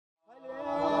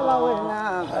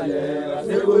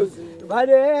The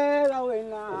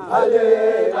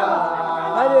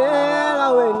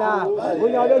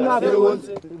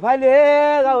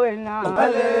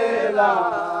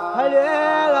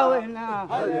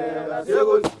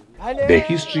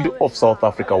history of South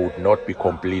Africa would not be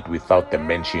complete without the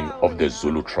mention of the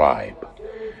Zulu tribe.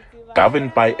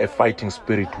 Governed by a fighting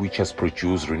spirit which has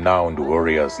produced renowned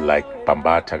warriors like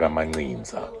Bambata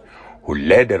Mancinza, who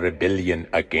led a rebellion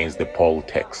against the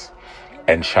Poltex,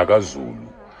 and Shaka Zulu,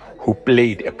 who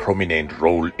played a prominent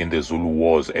role in the Zulu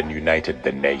Wars and united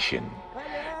the nation.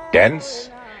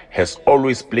 Dance has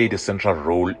always played a central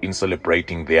role in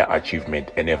celebrating their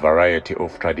achievement and a variety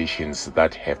of traditions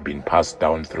that have been passed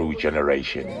down through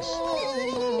generations.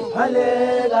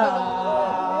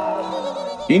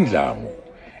 Indlamu,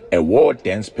 a war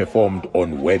dance performed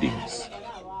on weddings,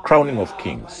 crowning of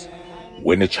kings,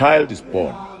 when a child is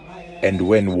born, and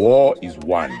when war is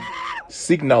won,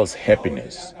 signals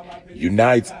happiness,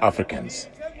 unites Africans,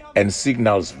 and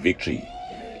signals victory.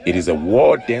 It is a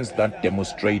war dance that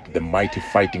demonstrates the mighty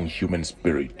fighting human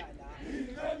spirit.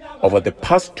 Over the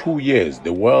past 2 years,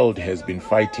 the world has been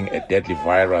fighting a deadly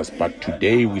virus, but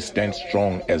today we stand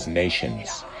strong as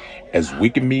nations, as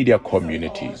Wikimedia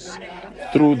communities,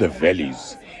 through the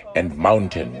valleys and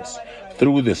mountains,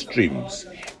 through the streams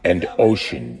and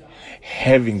ocean.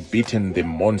 Having beaten the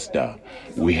monster,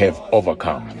 we have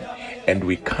overcome, and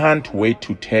we can't wait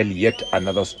to tell yet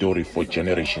another story for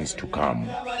generations to come.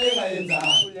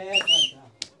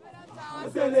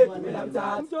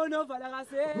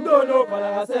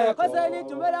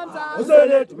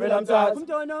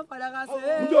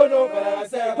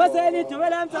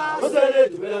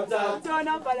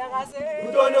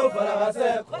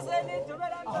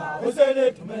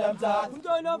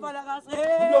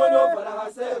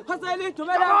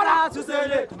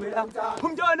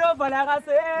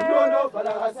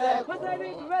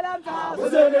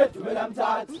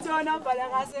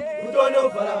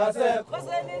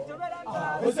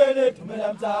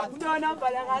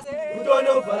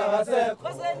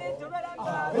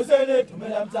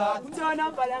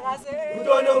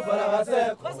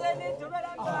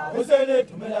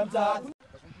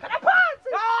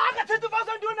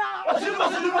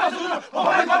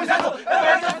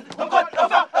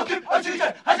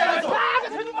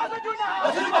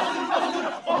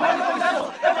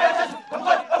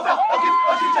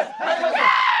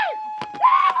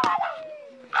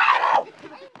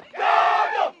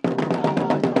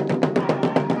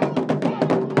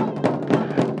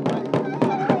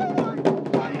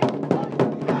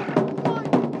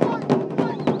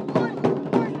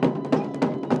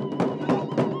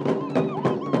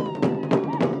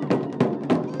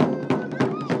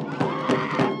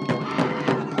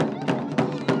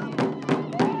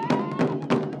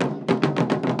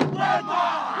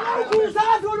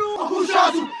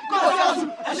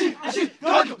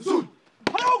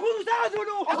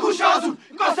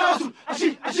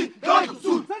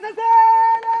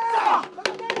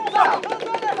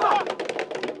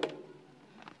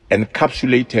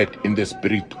 Encapsulated in the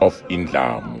spirit of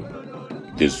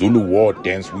Indlamu, the Zulu war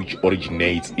dance which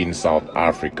originates in South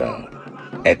Africa,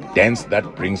 a dance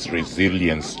that brings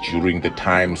resilience during the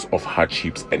times of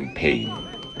hardships and pain.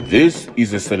 This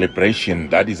is a celebration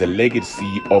that is a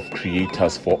legacy of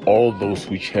creators for all those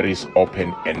who cherish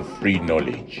open and free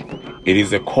knowledge. It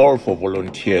is a call for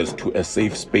volunteers to a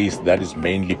safe space that is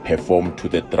mainly performed to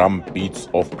the drum beats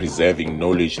of preserving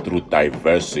knowledge through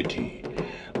diversity,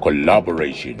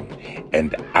 collaboration,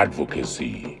 and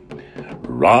advocacy.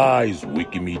 Rise,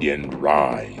 Wikimedian,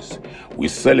 rise. We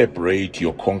celebrate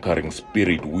your conquering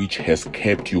spirit which has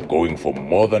kept you going for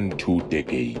more than 2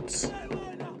 decades.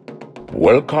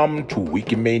 Welcome to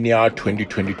Wikimania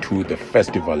 2022, the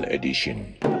festival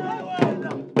edition.